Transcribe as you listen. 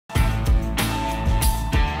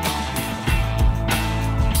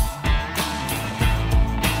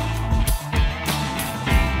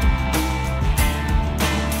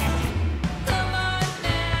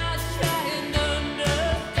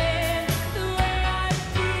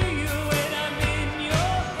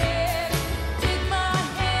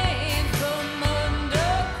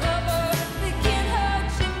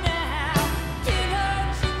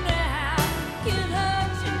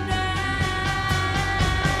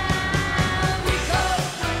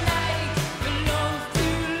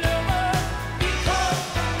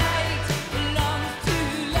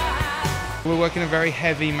we're working a very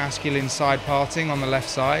heavy masculine side parting on the left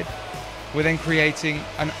side. We're then creating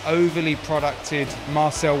an overly producted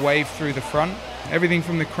Marcel wave through the front. Everything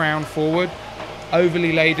from the crown forward,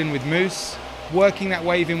 overly laden with mousse, working that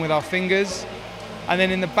wave in with our fingers. And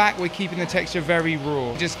then in the back, we're keeping the texture very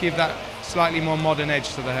raw. Just give that slightly more modern edge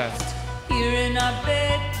to the hair. Here in our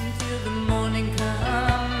bed until the morning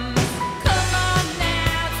comes. Come on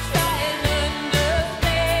now, try and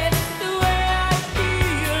understand the way I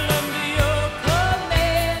feel under your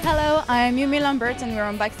command. Hello, I'm Yumi Lambert and we're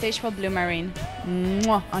on backstage for Blumarine.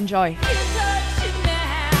 Mwah, enjoy.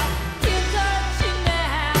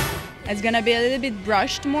 It's gonna be a little bit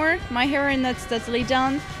brushed more. My hair is not totally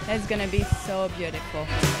done. It's gonna be so beautiful.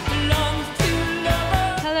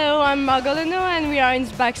 Hello, I'm Margolino and we are in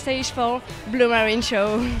backstage for Blumarine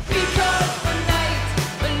show.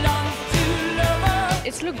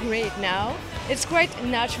 It looks great now. It's quite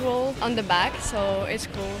natural on the back, so it's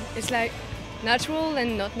cool. It's like natural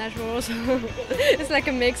and not natural, so it's like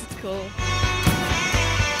a mix, it's cool.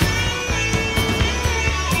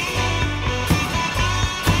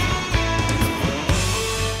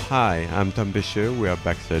 Hi, I'm Tom Bécheux. We are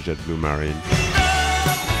backstage at Blumarine.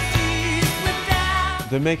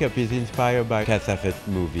 The makeup is inspired by a Cassavet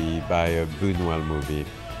movie, by a Buñuel movie.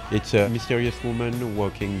 It's a mysterious woman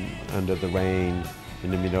walking under the rain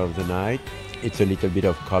in the middle of the night. It's a little bit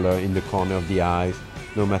of color in the corner of the eyes,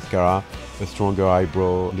 no mascara, a stronger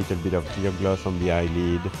eyebrow, a little bit of clear gloss on the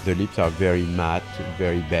eyelid. The lips are very matte,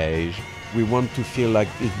 very beige. We want to feel like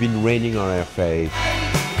it's been raining on our face.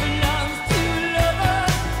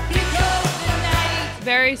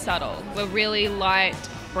 Very subtle, with really light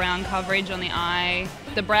brown coverage on the eye.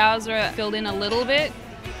 The brows are filled in a little bit,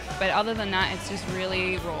 but other than that, it's just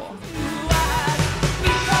really raw.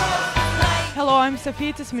 Hello, I'm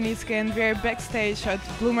Sofia Temenitskaya and we're backstage at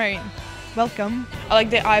Blumarine. Welcome. I like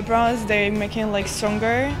the eyebrows, they're making like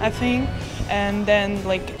stronger, I think, and then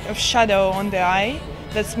like a shadow on the eye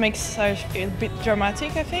that makes it a bit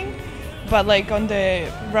dramatic, I think. But like on the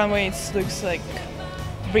runway, it looks like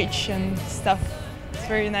rich and stuff. It's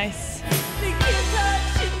very nice.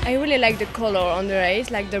 I really like the color on the eyes,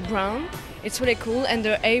 like the brown. It's really cool, and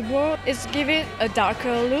the eyebrow is give it a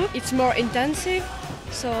darker look. It's more intensive,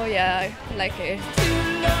 so yeah, I like it.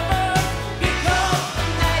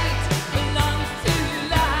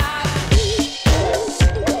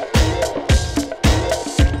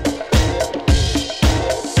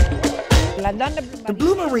 The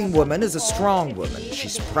Blumarine woman is a strong woman.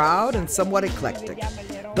 She's proud and somewhat eclectic.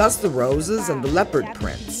 Thus the roses and the leopard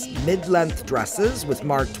prints, mid-length dresses with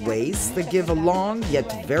marked waists that give a long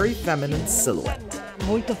yet very feminine silhouette.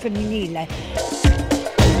 Molto femminile.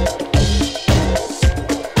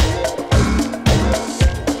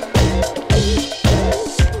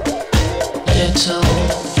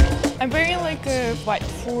 I'm wearing like a white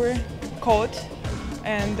fur coat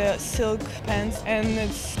and silk pants and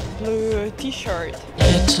it's blue t-shirt.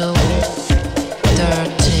 Little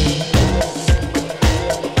dirty.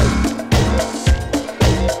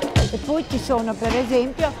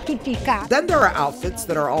 Then there are outfits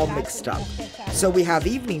that are all mixed up. So we have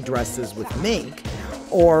evening dresses with mink,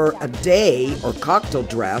 or a day or cocktail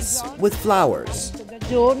dress with flowers.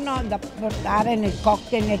 Giorno da portare nel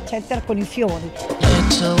cocktail eccetera con I fiori.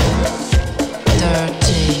 Little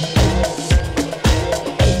dirty.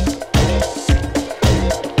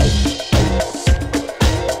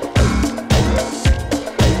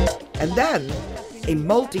 And then a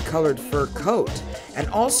multicolored fur coat, and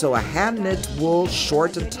also a hand-knit wool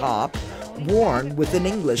short and top worn with an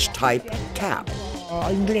English-type cap.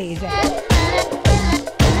 Inglese.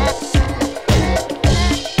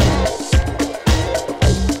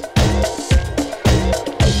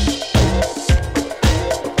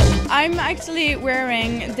 I'm actually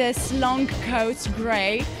wearing this long coat,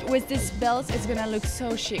 grey. With this belt, it's gonna look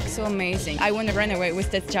so chic, so amazing. I want to run away with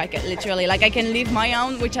this jacket, literally. Like I can leave my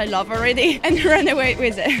own, which I love already, and run away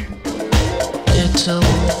with it. Little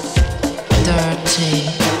dirty.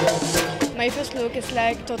 My first look is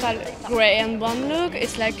like total grey and blonde look.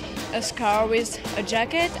 It's like a scarf with a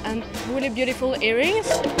jacket and really beautiful earrings.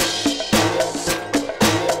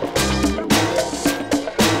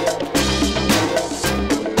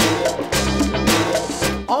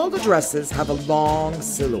 All the dresses have a long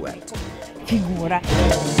silhouette. Figura.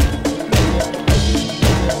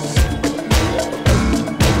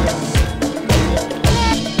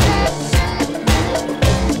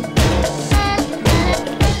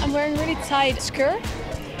 I'm wearing really tight skirt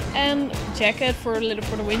and jacket for a little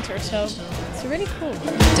for the winter, so it's really cool.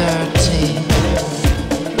 Dirty.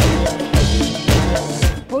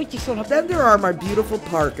 Then there are my beautiful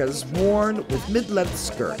parkas worn with mid-length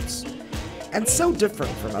skirts. and so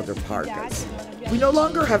different from other parkas. We no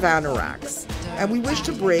longer have anoraks, and we wish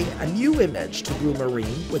to bring a new image to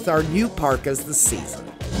Blumarine with our new parkas this season.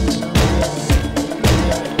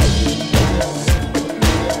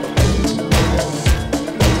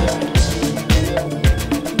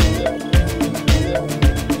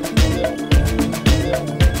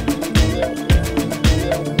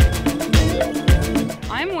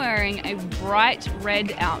 I'm wearing a bright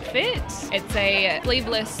red outfit. It's a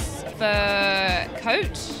sleeveless fur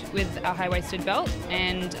coat with a high-waisted belt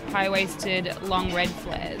and high-waisted long red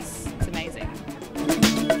flares. It's amazing.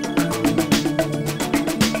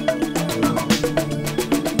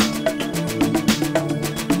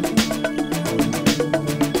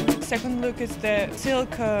 Second look is the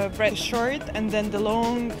silk red short and then the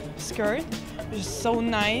long skirt, which is so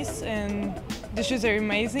nice, and the shoes are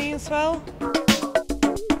amazing as well.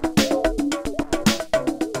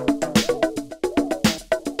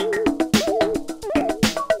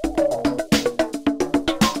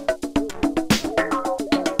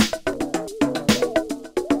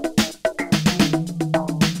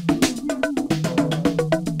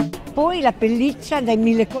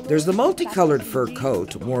 There's the multicolored fur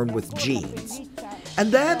coat worn with jeans,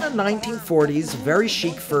 and then a 1940s very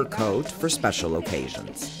chic fur coat for special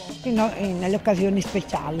occasions. Nelle occasioni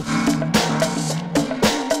speciali.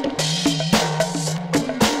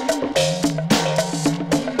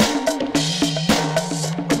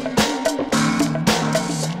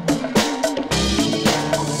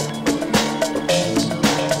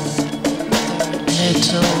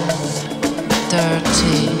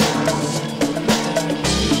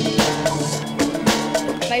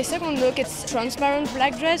 My second look, it's transparent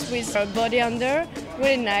black dress with a body under.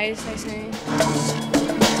 Really nice, I think.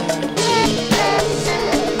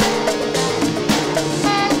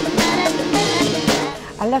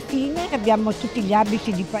 Alla fine abbiamo tutti gli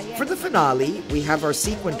abiti di paese. For the finale, we have our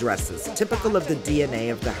sequin dresses, typical of the DNA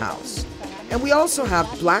of the house. And we also have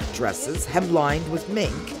black dresses hemlined with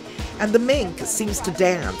mink, and the mink seems to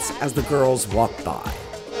dance as the girls walk by.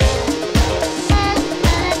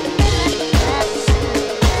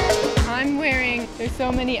 I'm wearing, there's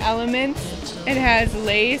so many elements. It has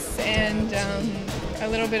lace and a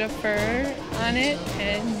little bit of fur on it,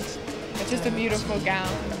 and it's just a beautiful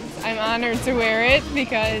gown. I'm honored to wear it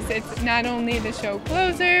because it's not only the show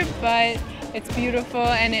closer, but it's beautiful,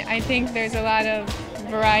 and I think there's a lot of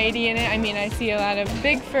variety in it. I mean, I see a lot of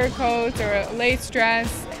big fur coats or a lace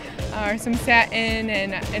dress or some satin,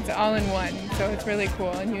 and it's all in one, so it's really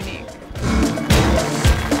cool and unique.